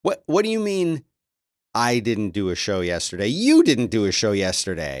What do you mean I didn't do a show yesterday? You didn't do a show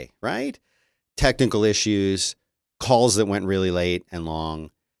yesterday, right? Technical issues, calls that went really late and long,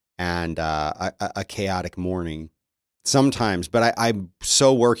 and a chaotic morning sometimes. But I'm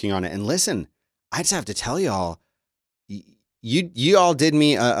so working on it. And listen, I just have to tell y'all, you all did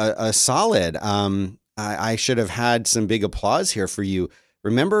me a solid. I should have had some big applause here for you.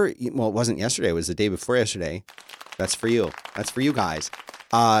 Remember, well, it wasn't yesterday. It was the day before yesterday. That's for you. That's for you guys.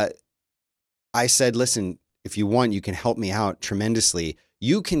 I said, listen, if you want, you can help me out tremendously.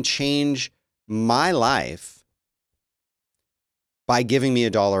 You can change my life by giving me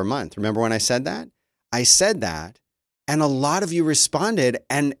 $1 a month. Remember when I said that? I said that, and a lot of you responded,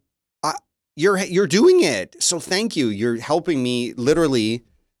 and you're doing it. So thank you. You're helping me literally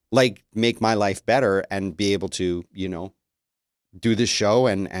like make my life better and be able to, do this show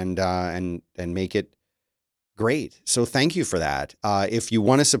and make it great. So thank you for that. If you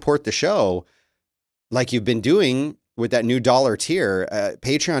want to support the show, like you've been doing with that new $1 tier,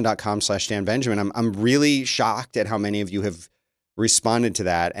 patreon.com/Dan Benjamin. I'm really shocked at how many of you have responded to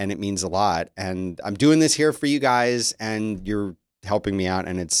that, and it means a lot. And I'm doing this here for you guys, and you're helping me out,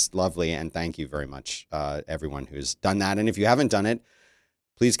 and it's lovely. And thank you very much, everyone who's done that. And if you haven't done it,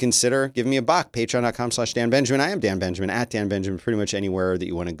 please consider giving me $1. Patreon.com/Dan Benjamin. I am Dan Benjamin, at Dan Benjamin, pretty much anywhere that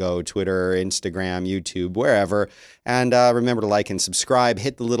you want to go, Twitter, Instagram, YouTube, wherever. And remember to like and subscribe.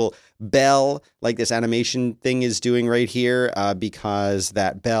 Hit the little bell like this animation thing is doing right here, because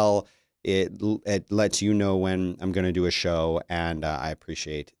that bell, it lets you know when I'm going to do a show. And I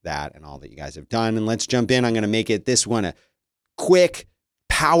appreciate that and all that you guys have done. And let's jump in. I'm going to make it this one a quick,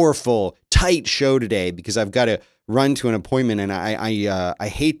 powerful, tight show today, because I've got to run to an appointment, and I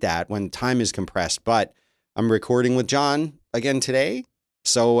hate that when time is compressed. But I'm recording with John again today,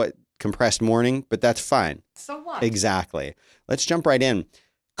 so compressed morning, but that's fine. So what? Exactly. Let's jump right in.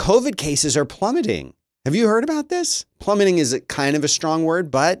 COVID cases are plummeting. Have you heard about this? Plummeting is kind of a strong word,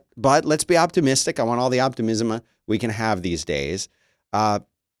 but let's be optimistic. I want all the optimism we can have these days.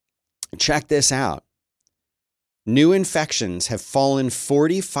 Check this out. New infections have fallen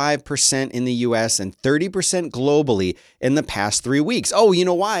 45% in the US and 30% globally in the past 3 weeks. Oh, you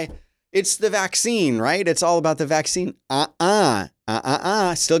know why? It's the vaccine, right? It's all about the vaccine. Still got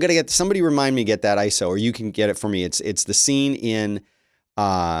to get, somebody remind me, get that ISO, or you can get it for me. It's the scene in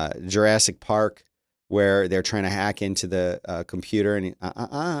Jurassic Park where they're trying to hack into the computer, and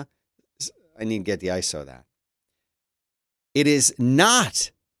I need to get the ISO of that. It is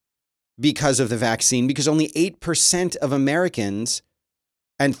not because of the vaccine, because only 8% of Americans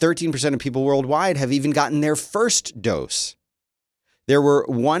and 13% of people worldwide have even gotten their first dose. There were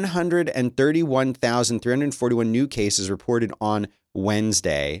 131,341 new cases reported on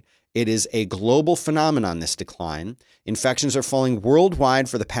Wednesday. It is a global phenomenon, this decline. Infections are falling worldwide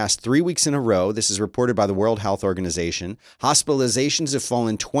for the past 3 weeks in a row. This is reported by the World Health Organization. Hospitalizations have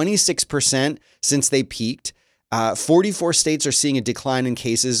fallen 26% since they peaked. 44 states are seeing a decline in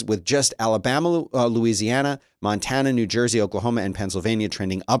cases, with just Alabama, Louisiana, Montana, New Jersey, Oklahoma, and Pennsylvania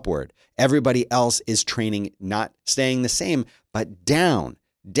trending upward. Everybody else is not staying the same, but down.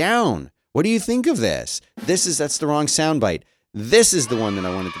 What do you think of this? That's the wrong soundbite. This is the one that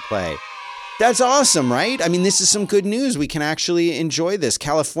I wanted to play. That's awesome, right? I mean, this is some good news. We can actually enjoy this.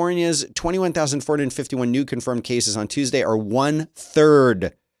 California's 21,451 new confirmed cases on Tuesday are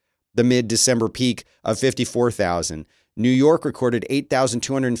 1/3 the mid-December peak of 54,000. New York recorded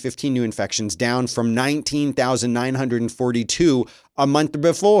 8,215 new infections, down from 19,942 a month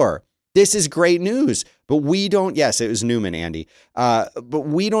before. This is great news, but we don't, yes, it was Newman, Andy, but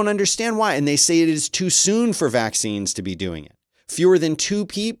we don't understand why. And they say it is too soon for vaccines to be doing it. Fewer than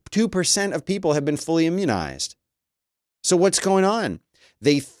 2% of people have been fully immunized. So what's going on?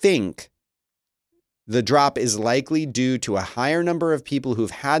 They think the drop is likely due to a higher number of people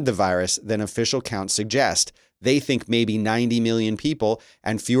who've had the virus than official counts suggest. They think maybe 90 million people,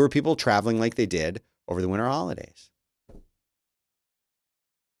 and fewer people traveling like they did over the winter holidays.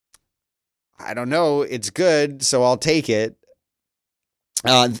 I don't know. It's good, so I'll take it.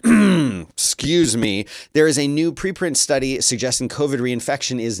 Excuse me. There is a new preprint study suggesting COVID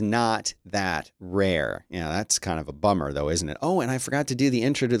reinfection is not that rare. Yeah, that's kind of a bummer, though, isn't it? Oh, and I forgot to do the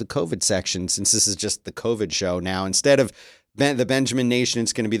intro to the COVID section, since this is just the COVID show now. Instead of the Benjamin Nation,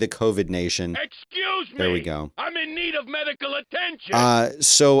 it's going to be the COVID Nation. Excuse me. There we go. I'm in need of medical attention.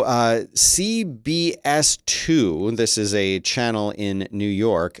 So CBS2, this is a channel in New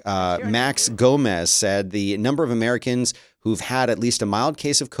York, Max Gomez said the number of Americans who've had at least a mild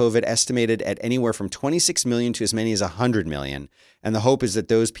case of COVID estimated at anywhere from 26 million to as many as 100 million. And the hope is that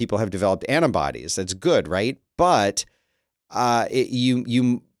those people have developed antibodies. That's good, right? But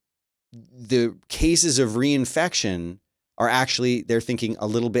you the cases of reinfection are actually, they're thinking a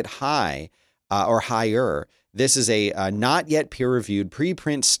little bit high or higher. This is a not yet peer-reviewed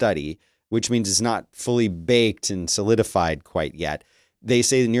preprint study, which means it's not fully baked and solidified quite yet. They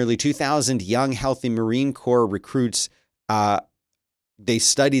say that nearly 2,000 young, healthy Marine Corps recruits, they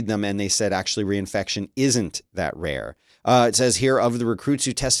studied them and they said actually reinfection isn't that rare. It says here, of the recruits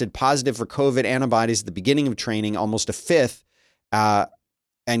who tested positive for COVID antibodies at the beginning of training, almost a fifth,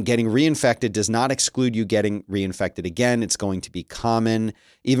 and getting reinfected does not exclude you getting reinfected again. It's going to be common.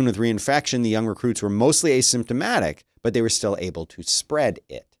 Even with reinfection, the young recruits were mostly asymptomatic, but they were still able to spread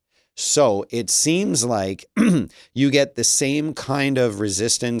it. So it seems like you get the same kind of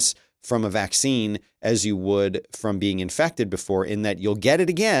resistance from a vaccine as you would from being infected before, in that you'll get it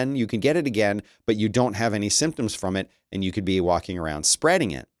again, you can get it again, but you don't have any symptoms from it, and you could be walking around spreading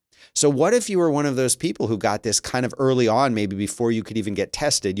it. So what if you were one of those people who got this kind of early on, maybe before you could even get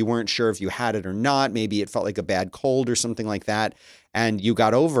tested? You weren't sure if you had it or not. Maybe it felt like a bad cold or something like that, and you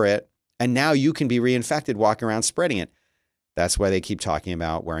got over it, and now you can be reinfected walking around spreading it. That's why they keep talking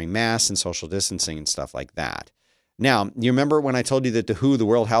about wearing masks and social distancing and stuff like that. Now, you remember when I told you that the WHO, the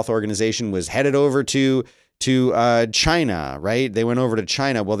World Health Organization, was headed over to China, right? They went over to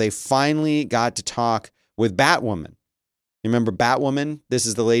China. Well, they finally got to talk with Batwoman. You remember Batwoman? This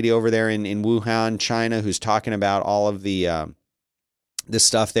is the lady over there in Wuhan, China, who's talking about all of the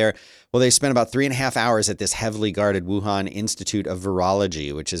stuff there. Well, they spent about 3.5 hours at this heavily guarded Wuhan Institute of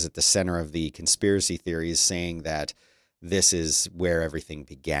Virology, which is at the center of the conspiracy theories, saying that this is where everything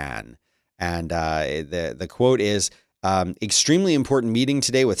began. And the quote is, extremely important meeting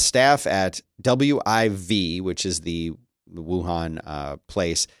today with staff at WIV, which is the Wuhan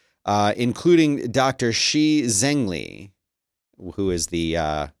place, including Dr. Shi Zhengli, who is the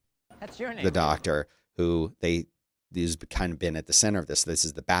That's your name. the doctor who who's kind of been at the center of this. This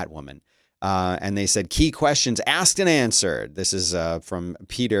is the Batwoman. And they said, key questions asked and answered. This is from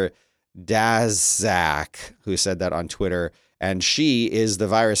Peter Daszak, who said that on Twitter. And she is the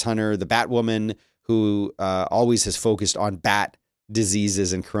virus hunter, the Batwoman, who always has focused on bat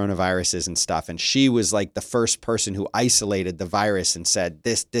diseases and coronaviruses and stuff. And she was like the first person who isolated the virus and said,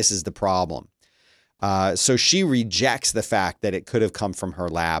 this is the problem. So she rejects the fact that it could have come from her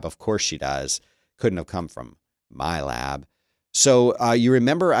lab. Of course she does. Couldn't have come from my lab. So you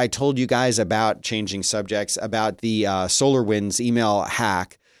remember I told you guys about, changing subjects, about the SolarWinds email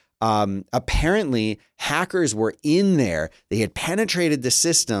hack. Apparently hackers were in there. They had penetrated the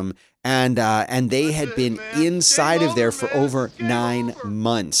system, and they had been inside of there for over 9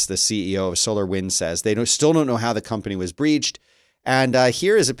 months. The CEO of SolarWinds says they still don't know how the company was breached. And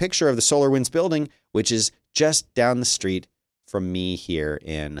here is a picture of the SolarWinds building, which is just down the street from me here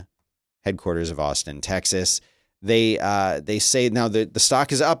in headquarters of Austin, Texas. They say now the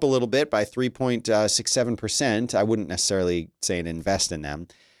stock is up a little bit by 3.67%. I wouldn't necessarily say and invest in them,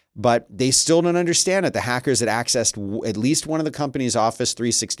 but they still don't understand it. The hackers had accessed at least one of the company's Office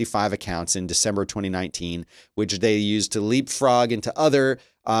 365 accounts in December 2019, which they used to leapfrog into other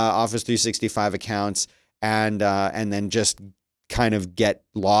Office 365 accounts and then just kind of get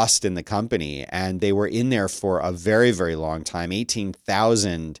lost in the company. And they were in there for a very, very long time.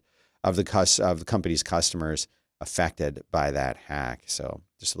 18,000 of the company's customers affected by that hack. So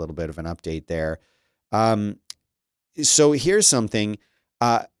just a little bit of an update there. So here's something.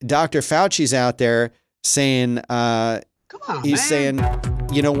 Dr. Fauci's out there saying, Come on, he's saying,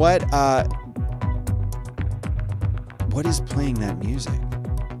 you know what? What is playing that music?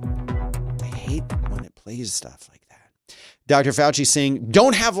 I hate when it plays stuff like that. Dr. Fauci saying,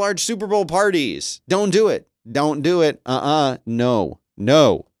 don't have large Super Bowl parties. Don't do it. Don't do it. No.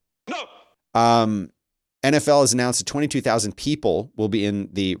 NFL has announced that 22,000 people will be in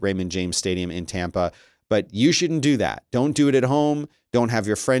the Raymond James Stadium in Tampa, but you shouldn't do that. Don't do it at home. Don't have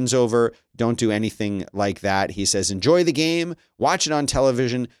your friends over. Don't do anything like that. He says, enjoy the game, watch it on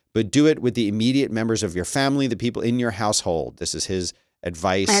television, but do it with the immediate members of your family, the people in your household. This is his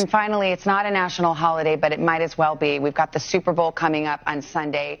advice. And finally, it's not a national holiday, but it might as well be. We've got the Super Bowl coming up on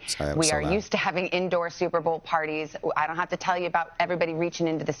Sunday. We are used to having indoor Super Bowl parties. I don't have to tell you about everybody reaching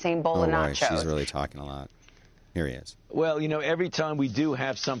into the same bowl of nachos. She's really talking a lot. Here he is. Well, you know, every time we do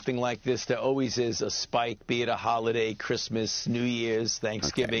have something like this, there always is a spike, be it a holiday, Christmas, New Year's,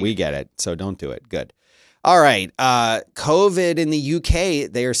 Thanksgiving. Okay, we get it. So don't do it. Good. All right. COVID in the UK,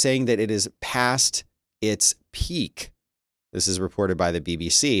 they are saying that it is past its peak. This is reported by the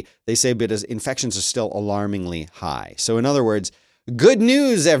BBC. They say, but infections are still alarmingly high. So in other words, good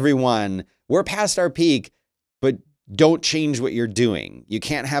news, everyone. We're past our peak, but don't change what you're doing. You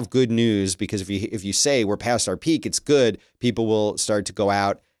can't have good news, because if you say we're past our peak, it's good, people will start to go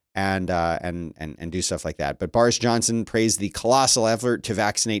out and do stuff like that. But Boris Johnson praised the colossal effort to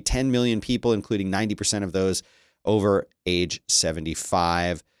vaccinate 10 million people, including 90% of those over age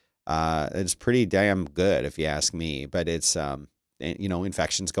 75. It's pretty damn good, if you ask me. But it's,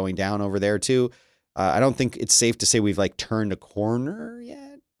 infections going down over there too. I don't think it's safe to say we've turned a corner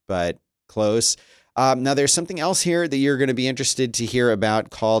yet, but close. Now, there's something else here that you're going to be interested to hear about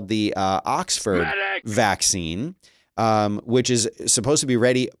called the Oxford vaccine, which is supposed to be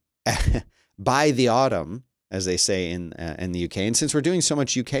ready by the autumn, as they say in the UK. And since we're doing so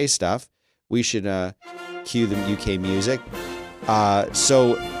much UK stuff, we should cue the UK music.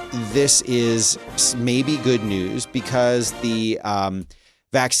 So this is maybe good news because the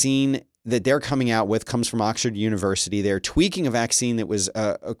vaccine that they're coming out with comes from Oxford University. They're tweaking a vaccine that was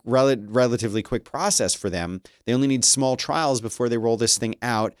a relatively quick process for them. They only need small trials before they roll this thing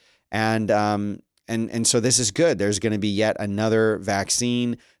out. And so this is good. There's going to be yet another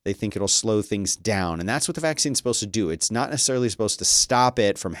vaccine. They think it'll slow things down. And that's what the vaccine's supposed to do. It's not necessarily supposed to stop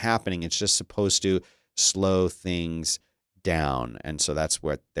it from happening. It's just supposed to slow things down. And so that's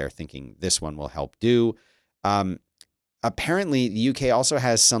what they're thinking this one will help do. Apparently, the UK also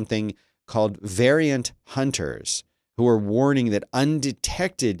has something called variant hunters who are warning that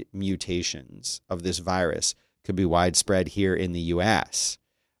undetected mutations of this virus could be widespread here in the U.S.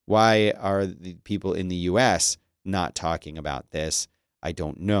 Why are the people in the U.S. not talking about this? I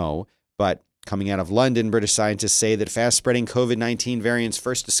don't know. But coming out of London, British scientists say that fast-spreading COVID-19 variants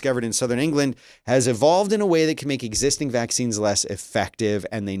first discovered in southern England has evolved in a way that can make existing vaccines less effective.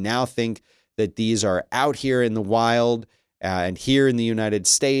 And they now think that these are out here in the wild and here in the United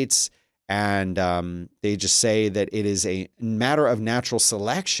States. And they just say that it is a matter of natural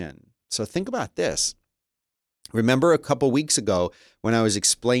selection. So think about this. Remember a couple weeks ago when I was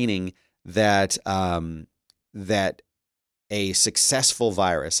explaining that that a successful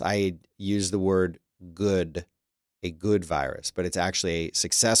virus, I used the word good, a good virus, but it's actually a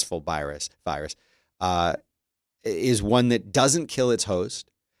successful virus, is one that doesn't kill its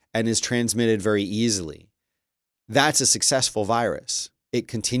host and is transmitted very easily. That's a successful virus. It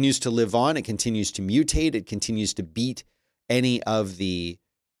continues to live on. It continues to mutate. It continues to beat any of the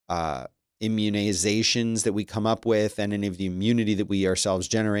immunizations that we come up with and any of the immunity that we ourselves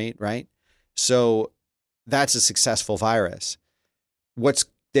generate, right? So that's a successful virus. What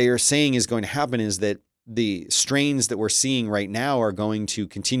they are saying is going to happen is that the strains that we're seeing right now are going to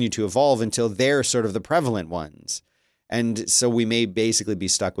continue to evolve until they're sort of the prevalent ones. And so we may basically be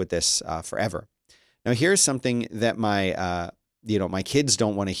stuck with this forever. Now, here's something that my kids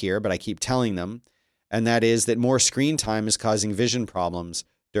don't want to hear, but I keep telling them, and that is that more screen time is causing vision problems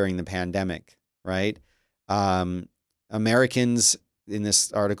during the pandemic, right? Americans in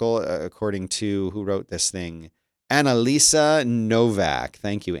this article, according to who wrote this thing, Annalisa Novak.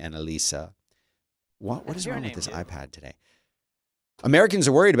 Thank you, Annalisa. What is wrong with this iPad today? Americans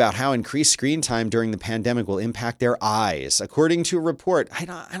are worried about how increased screen time during the pandemic will impact their eyes. According to a report, I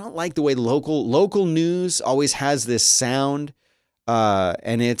don't like the way local news always has this sound,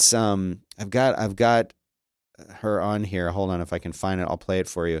 and it's I've got her on here. Hold on, if I can find it, I'll play it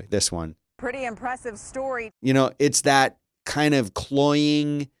for you. This one. Pretty impressive story. It's that kind of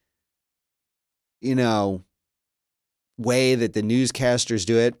cloying, way that the newscasters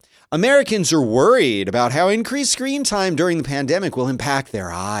do it. Americans are worried about how increased screen time during the pandemic will impact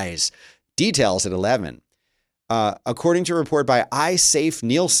their eyes. Details at 11. According to a report by iSafe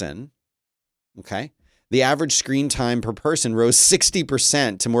Nielsen, okay, the average screen time per person rose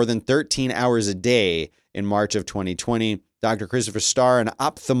 60% to more than 13 hours a day in March of 2020. Dr. Christopher Starr, an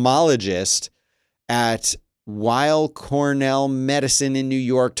ophthalmologist at Weill Cornell Medicine in New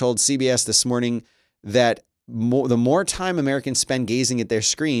York, told CBS this morning that the more time Americans spend gazing at their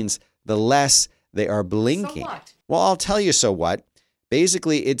screens, the less they are blinking. So what? Well, I'll tell you so what.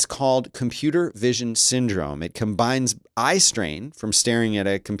 Basically, it's called computer vision syndrome. It combines eye strain from staring at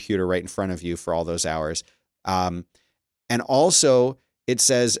a computer right in front of you for all those hours. And also, it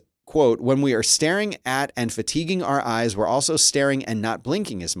says, quote, when we are staring at and fatiguing our eyes, we're also staring and not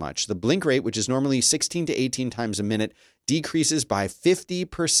blinking as much. The blink rate, which is normally 16 to 18 times a minute, decreases by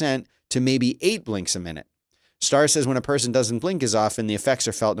 50% to maybe 8 blinks a minute. Starr says when a person doesn't blink as often, the effects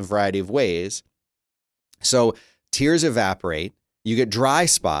are felt in a variety of ways. So tears evaporate, you get dry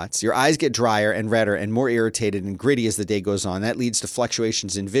spots, your eyes get drier and redder and more irritated and gritty as the day goes on. That leads to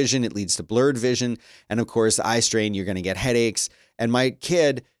fluctuations in vision. It leads to blurred vision. And of course, eye strain, you're going to get headaches. And my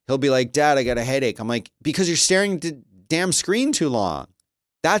kid, he'll be like, Dad, I got a headache. I'm like, because you're staring at the damn screen too long.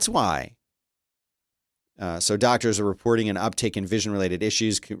 That's why. So doctors are reporting an uptick in vision-related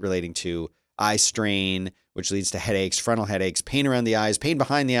issues relating to eye strain, which leads to headaches, frontal headaches, pain around the eyes, pain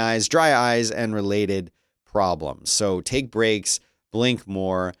behind the eyes, dry eyes, and related problems. So take breaks, blink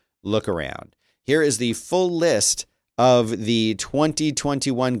more, look around. Here is the full list of the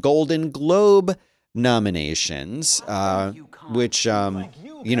 2021 Golden Globe nominations, which,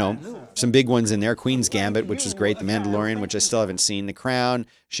 some big ones in there. Queen's Gambit, which was great. The Mandalorian, which I still haven't seen. The Crown,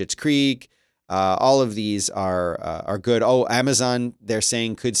 Schitt's Creek. All of these are good. Oh, Amazon, they're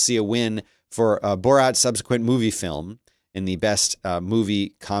saying, could see a win for Borat's subsequent movie film in the best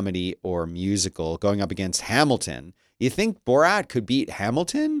movie, comedy, or musical, going up against Hamilton. You think Borat could beat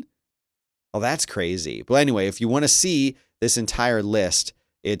Hamilton? Oh, that's crazy. But anyway, if you want to see this entire list,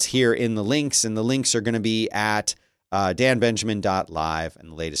 it's here in the links, and the links are going to be at danbenjamin.live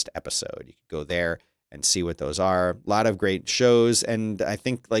and the latest episode. You can go there and see what those are. A lot of great shows, and I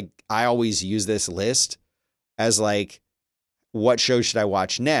think I always use this list as what show should I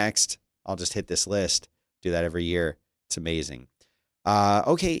watch next? I'll just hit this list. Do that every year. It's amazing.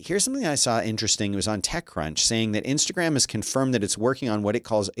 Okay, here's something I saw interesting. It was on TechCrunch saying that Instagram has confirmed that it's working on what it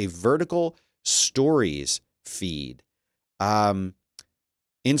calls a vertical stories feed.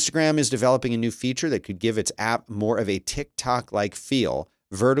 Instagram is developing a new feature that could give its app more of a TikTok-like feel,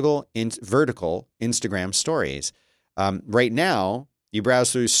 vertical Instagram stories. Right now, you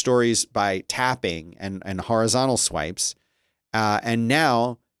browse through stories by tapping and horizontal swipes. And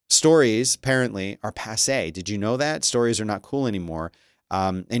now stories apparently are passé. Did you know that? Stories are not cool anymore.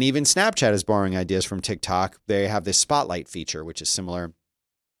 And even Snapchat is borrowing ideas from TikTok. They have this spotlight feature, which is similar.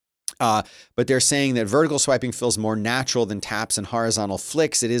 But they're saying that vertical swiping feels more natural than taps and horizontal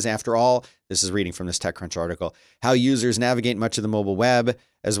flicks. It is, after all, this is reading from this TechCrunch article, how users navigate much of the mobile web,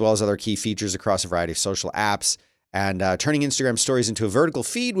 as well as other key features across a variety of social apps. And turning Instagram stories into a vertical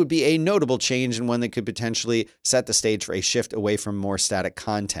feed would be a notable change, and one that could potentially set the stage for a shift away from more static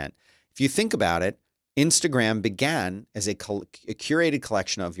content. If you think about it, Instagram began as a curated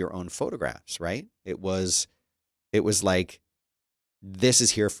collection of your own photographs, right? It was like, this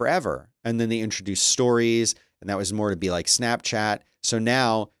is here forever. And then they introduced stories, and that was more to be like Snapchat. So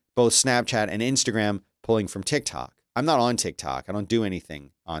now both Snapchat and Instagram pulling from TikTok. I'm not on TikTok. I don't do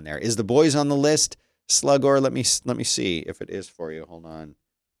anything on there. Is The Boys on the list? Slugor, let me see if it is for you. Hold on.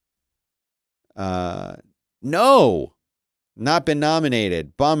 No, not been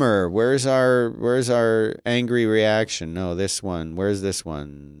nominated. Bummer. Where's our angry reaction? No, this one. Where's this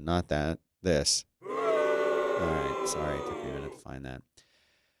one? Not that. This. All right. Sorry, it took me a minute to find that.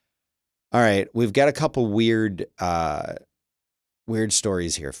 All right, we've got a couple weird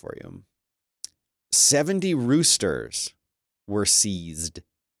stories here for you. 70 roosters were seized.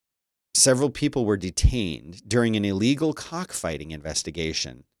 Several people were detained during an illegal cockfighting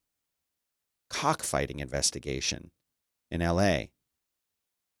investigation. Cockfighting investigation in L.A.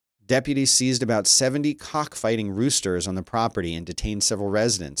 Deputies seized about 70 cockfighting roosters on the property and detained several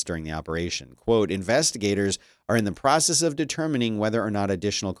residents during the operation. Quote, investigators are in the process of determining whether or not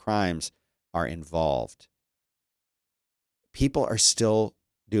additional crimes are involved. People are still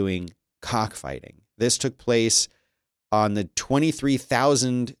doing cockfighting. This took place on the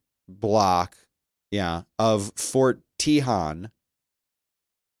 23,000 block, of Fort Tejon.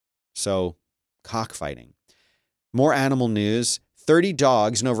 So, cockfighting. More animal news. 30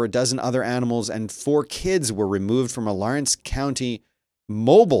 dogs and over a dozen other animals and 4 kids were removed from a Lawrence County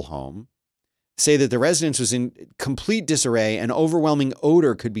mobile home. Say that the residence was in complete disarray and overwhelming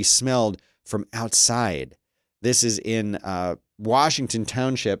odor could be smelled from outside. This is in Washington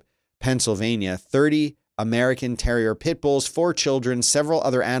Township, Pennsylvania. 30 American Terrier pit bulls, 4 children, several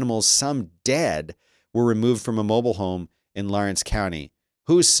other animals, some dead, were removed from a mobile home in Lawrence County.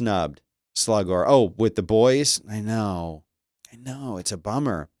 Who's snubbed? Slugor. Oh, with the boys? I know. It's a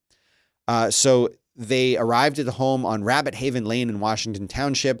bummer. So they arrived at the home on Rabbit Haven Lane in Washington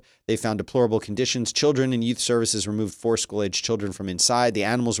Township. They found deplorable conditions. Children and Youth Services removed 4 school-aged children from inside. The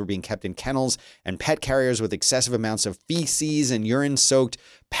animals were being kept in kennels and pet carriers with excessive amounts of feces and urine-soaked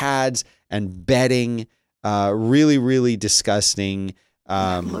pads and bedding. Really, really disgusting.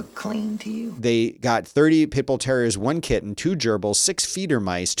 Look clean to you. They got 30 pit bull terriers, 1 kitten, 2 gerbils, 6 feeder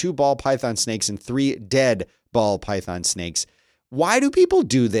mice, 2 ball python snakes, and 3 dead ball python snakes. Why do people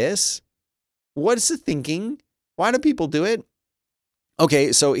do this? What's the thinking? Why do people do it?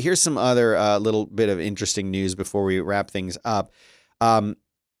 Okay, so here's some other little bit of interesting news before we wrap things up.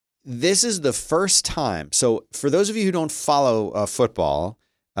 This is the first time. So for those of you who don't follow football,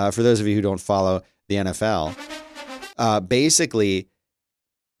 for those of you who don't follow the NFL, basically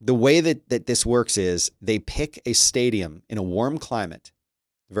the way that this works is they pick a stadium in a warm climate.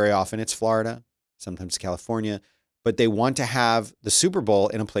 Very often it's Florida, sometimes California, but they want to have the Super Bowl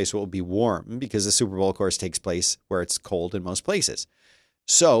in a place where it will be warm, because the Super Bowl, of course, takes place where it's cold in most places.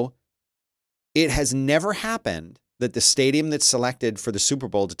 So it has never happened that the stadium that's selected for the Super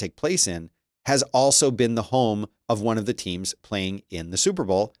Bowl to take place in has also been the home of one of the teams playing in the Super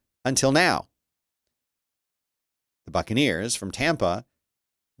Bowl until now. The Buccaneers from Tampa,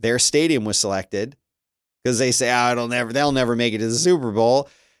 their stadium was selected because they say, they'll never make it to the Super Bowl.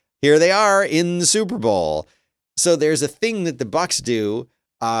 Here they are in the Super Bowl. So there's a thing that the Bucs do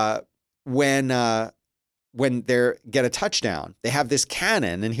when they get a touchdown. They have this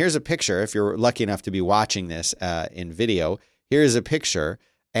cannon, and here's a picture. If you're lucky enough to be watching this in video, here's a picture,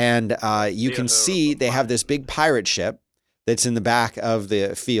 and you can see they have this big pirate ship that's in the back of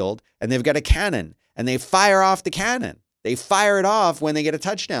the field, and they've got a cannon, and they fire off the cannon. They fire it off when they get a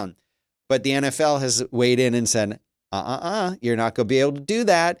touchdown. But the NFL has weighed in and said, you're not going to be able to do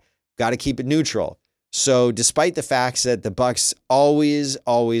that. Got to keep it neutral. So despite the fact that the Bucs always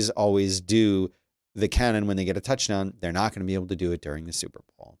do the cannon when they get a touchdown, they're not going to be able to do it during the Super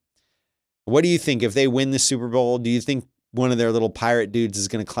Bowl. What do you think? If they win the Super Bowl, do you think one of their little pirate dudes is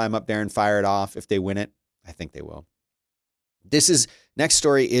going to climb up there and fire it off if they win it? I think they will. Next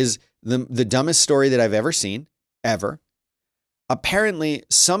story is the dumbest story that I've ever seen, ever. Apparently,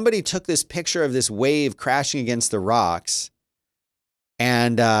 somebody took this picture of this wave crashing against the rocks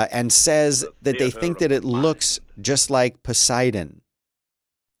and says that they think that it looks just like Poseidon.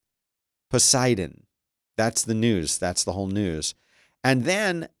 Poseidon. That's the news. That's the whole news. And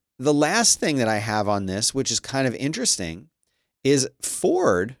then the last thing that I have on this, which is kind of interesting, is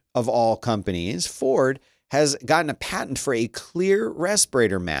Ford, of all companies, Ford has gotten a patent for a clear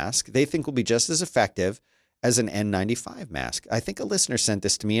respirator mask they think will be just as effective as an N95 mask. I think a listener sent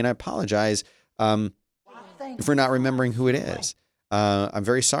this to me, and I apologize for not remembering who it is. I'm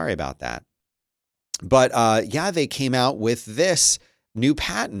very sorry about that. But they came out with this new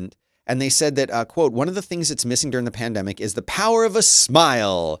patent, and they said that, quote, one of the things that's missing during the pandemic is the power of a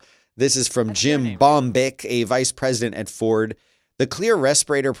smile. This is from Jim Bombick, a vice president at Ford. The clear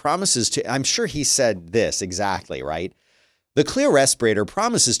respirator promises to, I'm sure he said this exactly, right? The clear respirator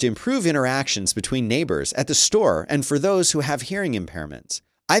promises to improve interactions between neighbors at the store and for those who have hearing impairments.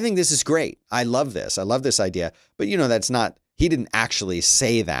 I think this is great. I love this. I love this idea. But, he didn't actually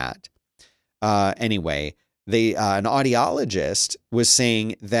say that. Anyway, an audiologist was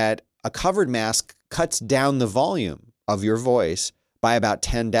saying that a covered mask cuts down the volume of your voice by about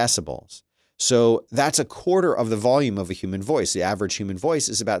 10 decibels. So that's a quarter of the volume of a human voice. The average human voice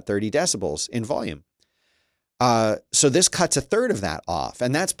is about 30 decibels in volume. So this cuts a third of that off.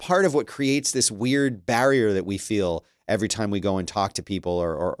 And that's part of what creates this weird barrier that we feel every time we go and talk to people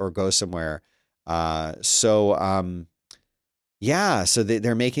or go somewhere. So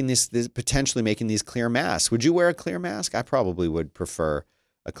they're making this potentially making these clear masks. Would you wear a clear mask? I probably would prefer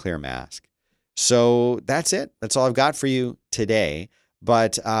a clear mask. So that's it. That's all I've got for you today.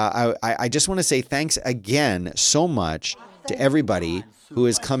 But I just want to say thanks again so much to everybody who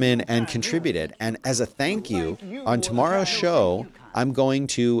has come in and contributed. And as a thank you, on tomorrow's show, I'm going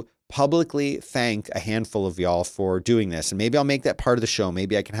to publicly thank a handful of y'all for doing this. And maybe I'll make that part of the show.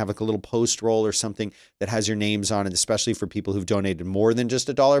 Maybe I can have like a little post roll or something that has your names on it, especially for people who've donated more than just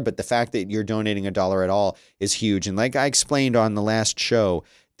 $1. But the fact that you're donating $1 at all is huge. And like I explained on the last show,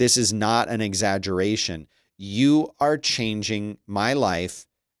 this is not an exaggeration. You are changing my life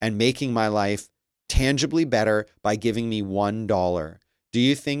and making my life tangibly better by giving me $1. Do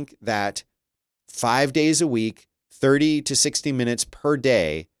you think that 5 days a week, 30 to 60 minutes per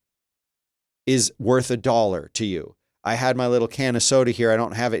day is worth $1 to you? I had my little can of soda here. I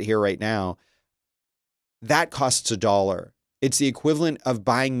don't have it here right now. That costs $1. It's the equivalent of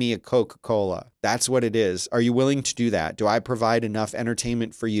buying me a Coca-Cola. That's what it is. Are you willing to do that? Do I provide enough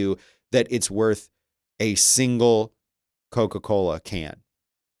entertainment for you that it's worth a single Coca-Cola can?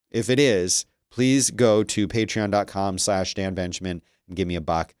 If it is, please go to patreon.com/Dan Benjamin and give me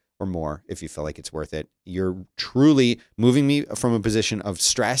 $1 or more if you feel like it's worth it. You're truly moving me from a position of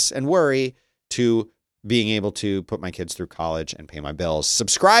stress and worry to being able to put my kids through college and pay my bills.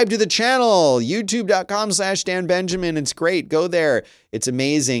 Subscribe to the channel, youtube.com/Dan Benjamin. It's great. Go there. It's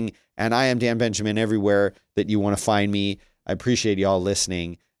amazing. And I am Dan Benjamin everywhere that you want to find me. I appreciate y'all listening.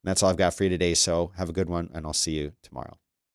 And that's all I've got for you today. So have a good one, and I'll see you tomorrow.